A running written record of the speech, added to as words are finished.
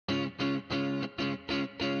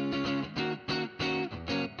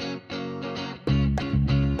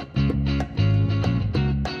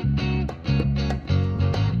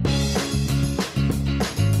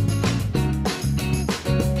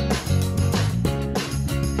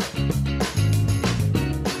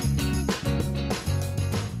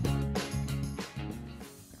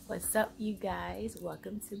What's up, you guys?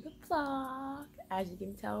 Welcome to the vlog. As you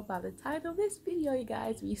can tell by the title of this video, you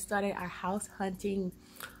guys, we started our house hunting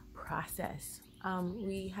process.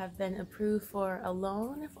 We have been approved for a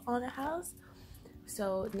loan on a house,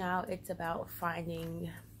 so now it's about finding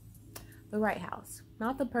the right house.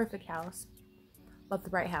 Not the perfect house, but the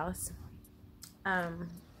right house.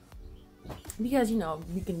 Because, you know,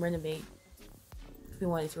 we can renovate if we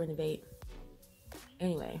wanted to renovate.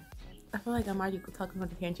 Anyway, I feel like I'm already talking on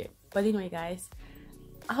the tangent. But anyway, guys,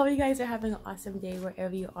 I hope you guys are having an awesome day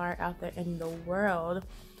wherever you are out there in the world.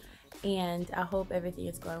 And I hope everything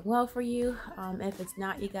is going well for you. If it's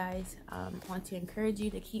not, you guys, want to encourage you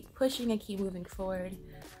to keep pushing and keep moving forward.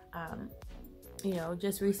 You know,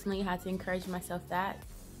 just recently I had to encourage myself to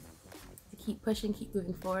keep pushing, keep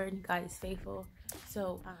moving forward. God is faithful.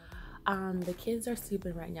 So the kids are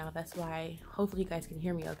sleeping right now. That's why hopefully you guys can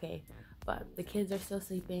hear me okay. But the kids are still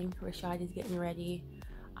sleeping. Rashad is getting ready.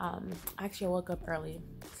 Actually, I woke up early,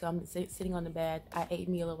 so I'm sitting on the bed. I ate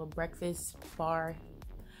me a little breakfast bar.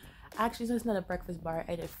 Actually, so it's not a breakfast bar.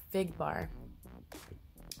 I ate a fig bar.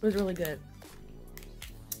 It was really good.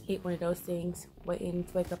 Ate one of those things, waiting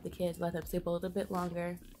to wake up the kids, let them sleep a little bit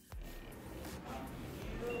longer.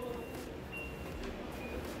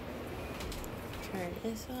 Turn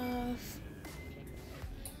this off.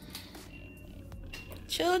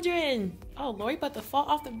 Children! Oh, Lori about to fall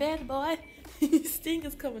off the bed, boy. Sting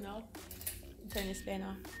is coming off. Turn this fan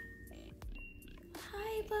off.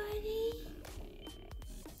 Hi, buddy.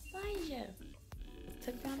 Elijah.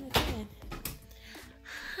 Took down the fan.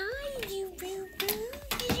 Hi, you boo-boo.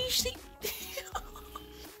 Did you sleep?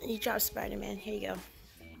 You dropped Spider-Man. Here you go.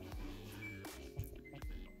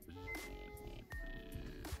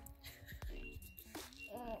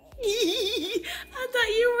 I thought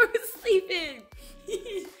you were sleeping.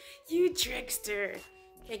 You trickster.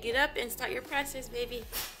 Okay, get up and start your process, baby.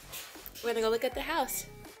 We're gonna go look at the house.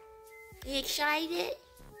 Are you excited?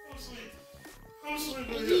 Go sleep.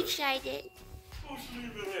 Are you excited? Go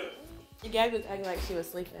sleep in here. The guy was acting like she was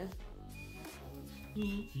sleeping.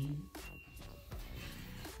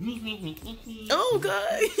 Oh,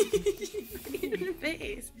 God. In the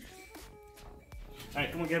face.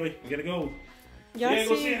 Alright, come on, Gabby. We gotta go. Y'all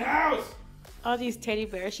go see a house. All these teddy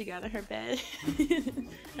bears she got in her bed. It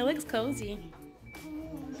looks cozy.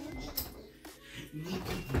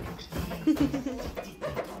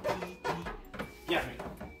 Yeah.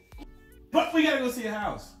 But we gotta go see a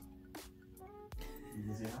house. You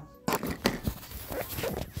go see a house?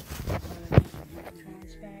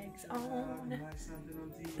 Trash bags on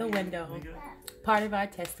the window. Part of our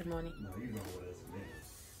testimony. No, you know what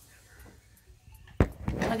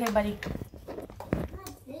it is. Okay, buddy.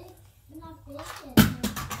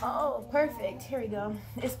 Oh, perfect. Here we go.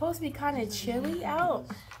 It's supposed to be kind of chilly out.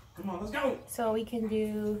 Come on, let's go. So we can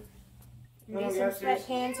do maybe some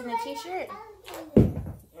sweatpants and a t-shirt.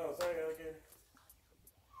 Oh, sorry, okay.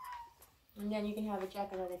 And then you can have a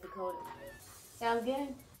jacket on if you're cold. Sounds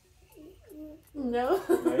good? No?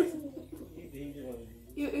 Nice.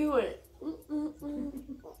 You went.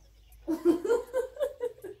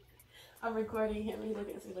 I'm recording him. He's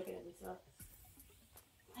looking at me. So,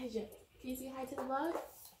 hi, Jay. Can you say hi to the vlog?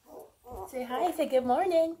 Say hi. Say good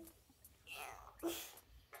morning.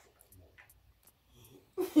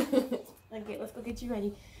 Okay, let's go get you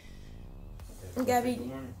ready.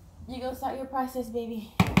 Gabby, you go start your process,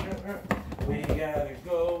 baby. We gotta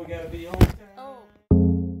go. We gotta be on time. Oh.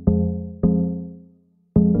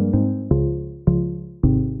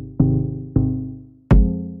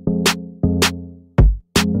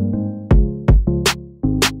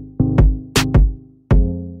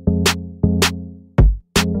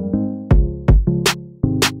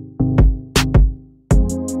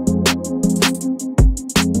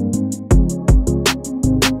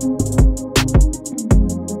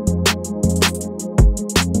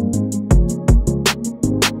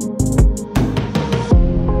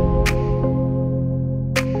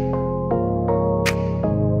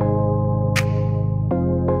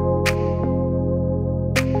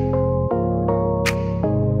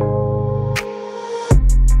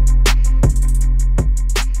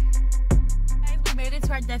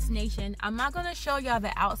 Destination. I'm not going to show y'all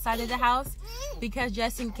the outside of the house because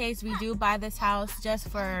just in case we do buy this house just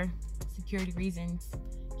for security reasons,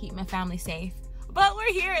 keep my family safe, but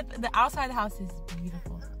we're here. The outside of the house is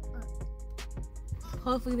beautiful.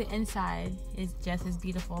 Hopefully the inside is just as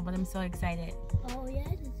beautiful, but I'm so excited. Oh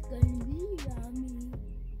yes, it's gonna be yummy.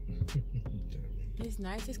 It's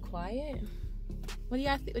nice. It's quiet. What do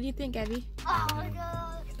you think, Abby? Oh my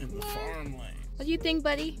God. In the farmland. What do you think,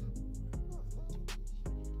 buddy?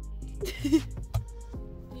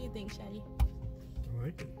 What do you think, Shadi? I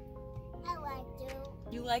like it.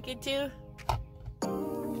 You like it too?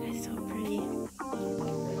 That's so pretty.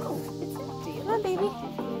 Oh, it's empty. Come on, baby.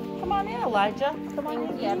 Come on in, Elijah. Come on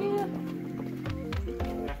in, Gabby.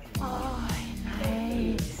 Oh,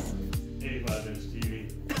 nice. 85-inch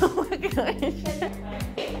TV. Oh my gosh.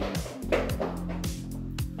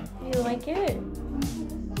 You like it?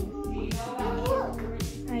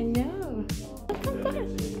 I know. Come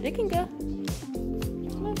on. You can go.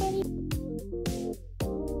 Come on, buddy.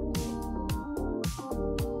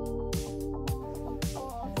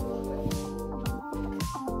 Oh,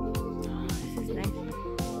 this is nice.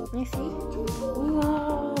 Let me see.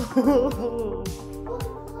 Whoa.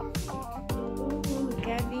 Ooh,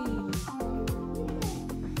 Gabby.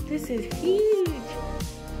 This is huge.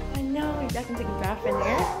 I know. I can take a bath in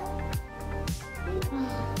there.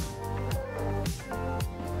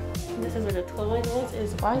 This is where the toilet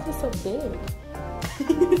is. Why is it so big?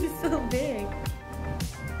 This is so big.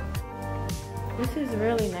 This is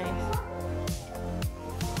really nice.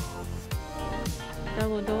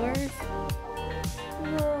 Double doors.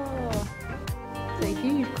 Whoa. It's a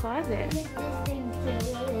huge closet. This thing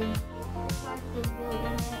really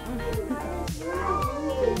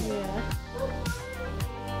Yeah.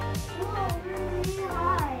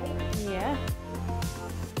 high. Yeah.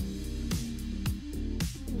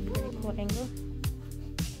 Pretty cool angle.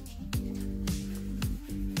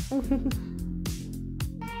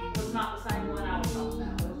 Was not the same one I was talking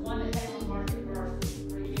about. It was one that had on market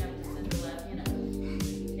versus where you have to send the left, you know.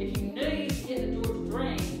 If you knew you could get the doors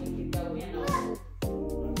drained, we could go in on it.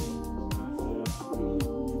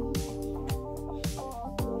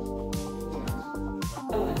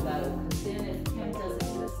 Going though, because then if Kim doesn't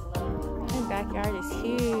give us a letter. My backyard is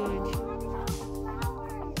huge.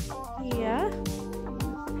 Yeah.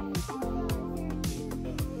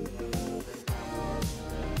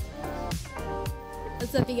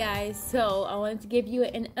 What's up, you guys? So I wanted to give you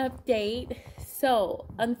an update. So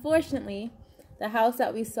unfortunately, the house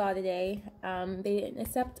that we saw today, they didn't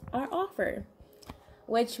accept our offer,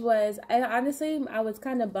 which was, and honestly, I was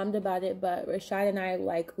kind of bummed about it. But Rashad and I,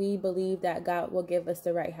 we believe that God will give us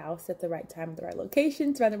the right house at the right time, the right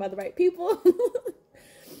location, surrounded by the right people.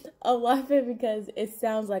 I love it because it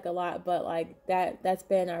sounds like a lot, but that's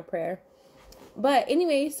been our prayer. But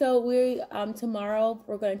anyway, so we tomorrow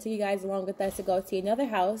we're going to take you guys along with us to go see another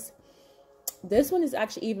house. This one is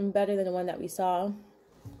actually even better than the one that we saw.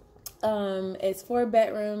 It's 4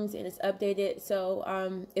 bedrooms and it's updated. So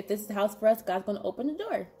if this is the house for us, God's going to open the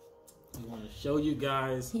door. We want to show you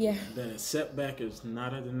guys that a setback is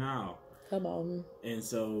not a denial. Come on. And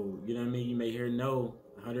so, you know what I mean? You may hear no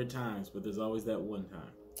 100 times, but there's always that one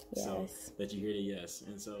time. Yes. So that you hear the yes.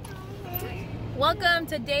 And so Welcome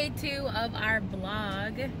to day 2 of our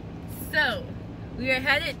vlog. So we are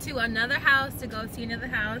headed to another house to go see another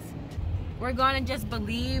house. We're going to just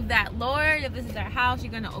believe that, Lord, if this is our house,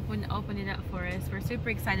 you're going to open it up for us. We're super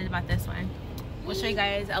excited about this one. We'll show you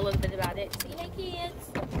guys a little bit about it. Say hey, kids.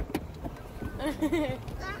 I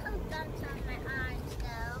hope that's on my eyes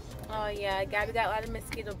though. Oh yeah, Gabby got a lot of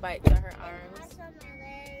mosquito bites on her arms That's on my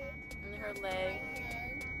leg. and her leg. My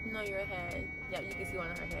head. No, your head. Yeah, you can see one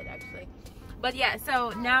on her head actually. But yeah, so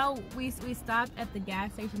now we stopped at the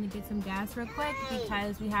gas station to get some gas real quick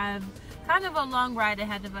because we have kind of a long ride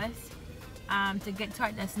ahead of us to get to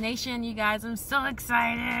our destination. You guys, I'm so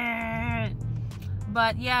excited.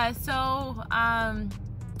 But yeah, so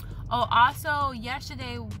also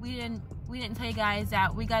yesterday we didn't tell you guys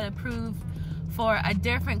that we got approved for a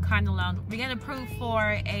different kind of loan. We got approved for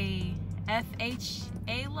a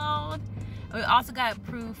FHA loan. We also got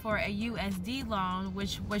approved for a USD loan,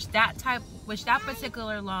 which that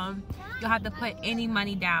particular loan, you'll have to put any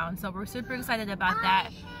money down. So we're super excited about that.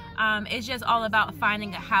 It's just all about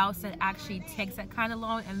finding a house that actually takes that kind of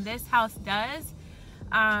loan, and this house does.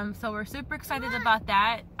 So we're super excited about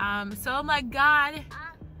that. So I'm like, God,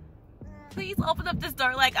 please open up this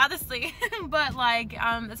door, honestly. But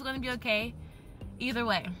it's gonna be okay either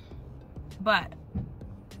way. But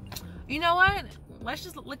you know what? Let's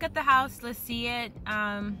just look at the house. Let's see it,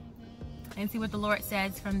 and see what the Lord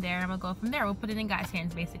says from there. And we'll go from there. We'll put it in God's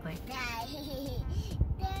hands, basically.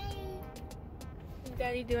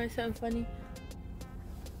 Daddy doing something funny.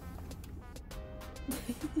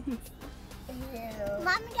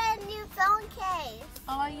 Mommy got a new phone case.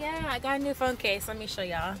 Oh yeah, I got a new phone case. Let me show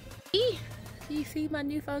y'all. Do you see my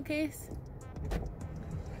new phone case?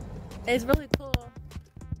 It's really cool.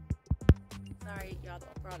 Sorry y'all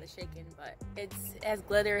for all the shaking, but it has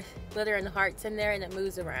glitter and hearts in there, and it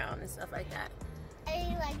moves around and stuff like that.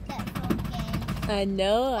 I like that phone case. I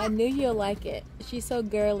know. I knew you'll like it. She's so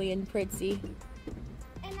girly and pretty.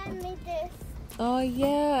 And I made this. Oh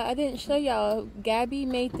yeah, I didn't show y'all. Gabby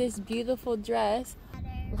made this beautiful dress.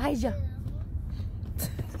 Elijah.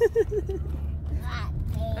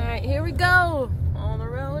 Alright, here we go. On the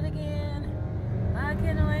road again. I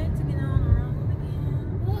can't wait to get on the road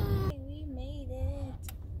again. Yay, we made it.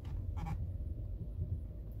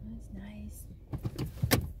 That's nice.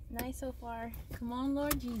 Nice so far. Come on,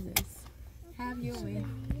 Lord Jesus. Have your way.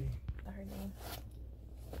 Her name.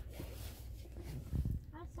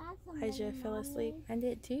 Elijah fell asleep. I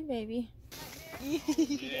did too, baby.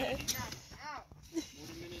 Yeah.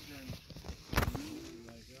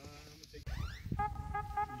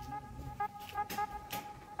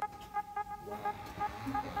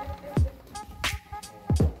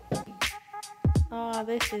 Oh,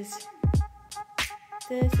 this is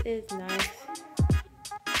nice.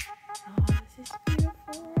 Oh, this is beautiful.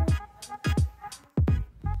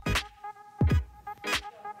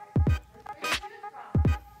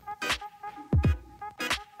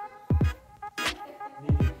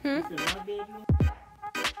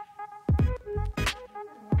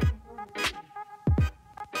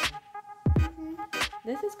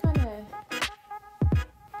 This is kind of.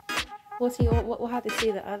 We'll see. We'll have to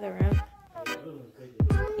see the other room.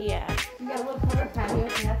 Yeah. You got a little covered patio.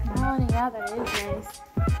 Oh yeah, that is nice.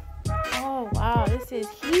 Oh wow, this is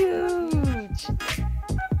huge.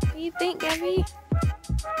 What do you think, Gabby?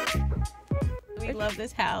 We love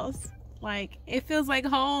this house. Like, it feels like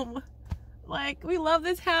home. Like, we love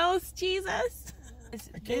this house. Jesus.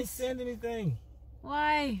 I can't stand anything.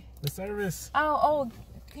 Why? The service. Oh,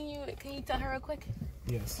 can you tell her real quick?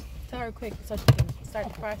 Yes. Tell her quick so she can start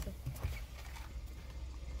the process.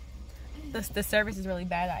 The service is really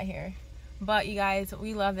bad out here. But you guys,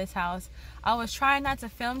 we love this house. I was trying not to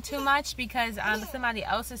film too much because somebody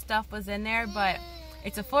else's stuff was in there, but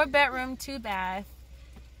it's a 4-bedroom, 2-bath.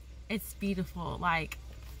 It's beautiful. Like,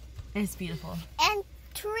 it's beautiful. And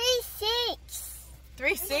 3 sinks.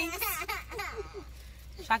 3 sinks?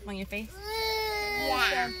 Shock on your face?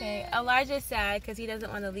 Yeah. Okay. Elijah's sad because he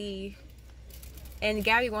doesn't want to leave. And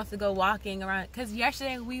Gabby wants to go walking around. Because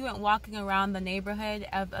yesterday we went walking around the neighborhood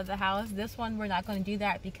of the house. This one we're not going to do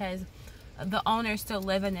that because the owners still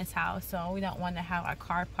live in this house. So we don't want to have our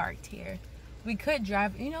car parked here. We could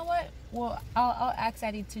drive. You know what? Well, I'll ask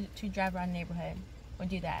Eddie to drive around the neighborhood. We'll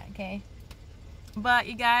do that, okay? But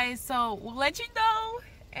you guys, so we'll let you know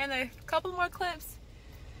in a couple more clips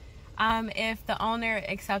if the owner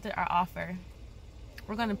accepted our offer.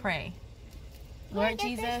 We're gonna pray. Lord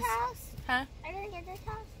Jesus. This house? Huh? Are you gonna get this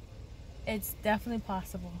house? It's definitely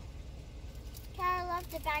possible. I love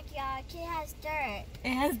the backyard. It has dirt. It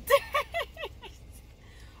has dirt.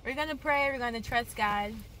 We're gonna pray. We're gonna trust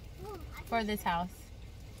God for this house.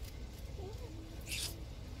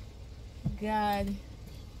 God.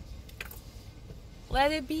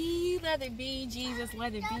 Let it be, Jesus,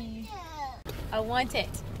 let it be. I want it.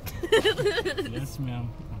 Yes, ma'am.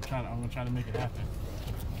 I'm gonna try to make it happen.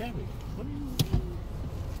 Gabby, what are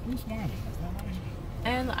you smiling? That's not right.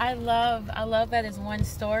 And I love that it's 1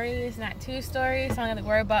 story. It's not 2 stories, so I'm gonna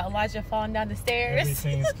worry about Elijah falling down the stairs.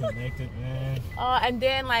 Everything's connected, man. And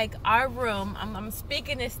then like our room, I'm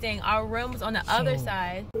speaking this thing. Our room's on the other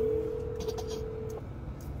side.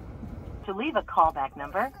 To leave a callback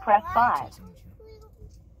number, press 5.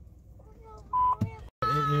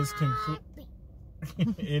 It is complete.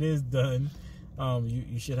 It is done.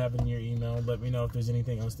 You should have it in your email. Let me know if there's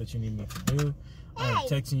anything else that you need me to do. I'm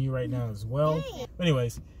texting you right now as well. But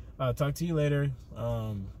anyways, talk to you later.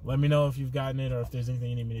 Let me know if you've gotten it or if there's anything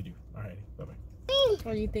you need me to do. Alrighty, bye bye.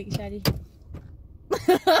 What do you think, Shadi?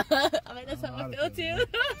 I mean, that's how I feel too.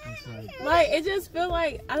 Like, it just feel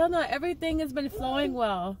like, I don't know, everything has been flowing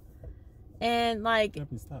well. And like,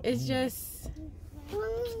 it's just,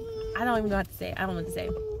 I don't even know what to say. I don't know what to say.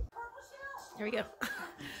 Here we go.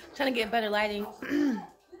 Trying to get better lighting.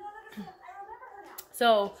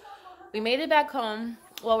 So we made it back home.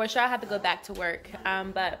 Well, we're sure I have to go back to work.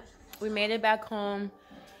 But we made it back home.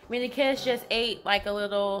 I mean, the kids just ate like a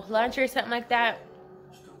little lunch or something like that.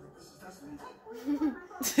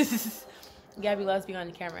 Gabby loves being on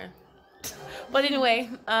the camera. But anyway,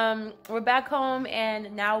 we're back home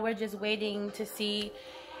and now we're just waiting to see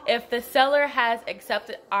if the seller has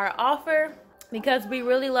accepted our offer, because we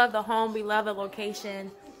really love the home. We love the location.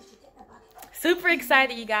 Super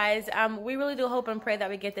excited, you guys. We really do hope and pray that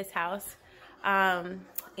we get this house. You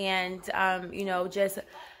know, just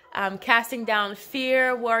casting down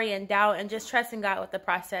fear, worry, and doubt, and just trusting God with the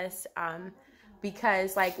process.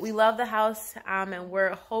 Because like, we love the house and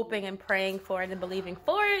we're hoping and praying for it and believing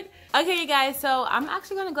for it. Okay, you guys, so I'm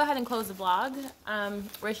actually gonna go ahead and close the vlog.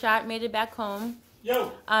 Rashad made it back home.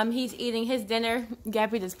 Yo. He's eating his dinner.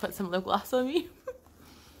 Gabby just put some lip gloss on me.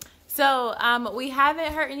 So, we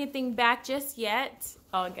haven't heard anything back just yet.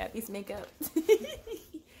 Oh, Gabby's makeup.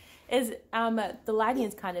 The lighting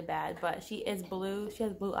is kind of bad, but she is blue. She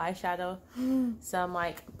has blue eyeshadow, some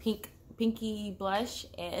like pinky blush,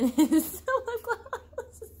 and some lip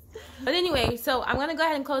gloss. But anyway, so I'm gonna go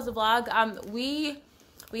ahead and close the vlog.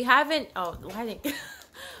 We haven't lighting.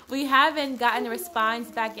 We haven't gotten a response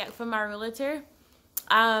back yet from our realtor.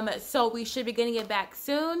 So we should be getting it back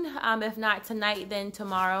soon. If not tonight, then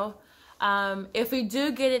tomorrow. If we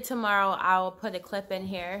do get it tomorrow, I'll put a clip in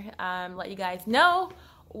here. Let you guys know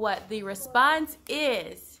what the response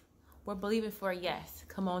is. We're believing for a yes.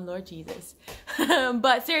 Come on, Lord Jesus.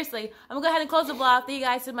 But seriously, I'm gonna go ahead and close the vlog. Thank you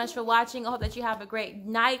guys so much for watching. I hope that you have a great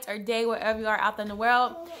night or day wherever you are out there in the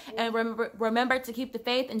world. And remember to keep the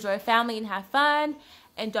faith, enjoy family, and have fun.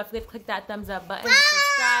 And don't forget to click that thumbs up button and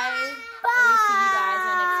subscribe. We'll see you guys in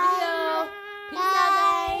our next video. Peace out,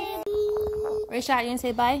 guys. Rashad, you gonna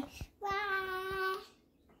say bye?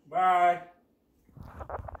 Bye.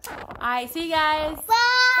 Alright, see you guys. Bye.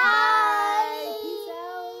 Bye.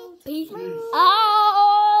 Peace out. Peace out.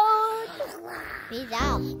 Peace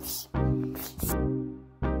out.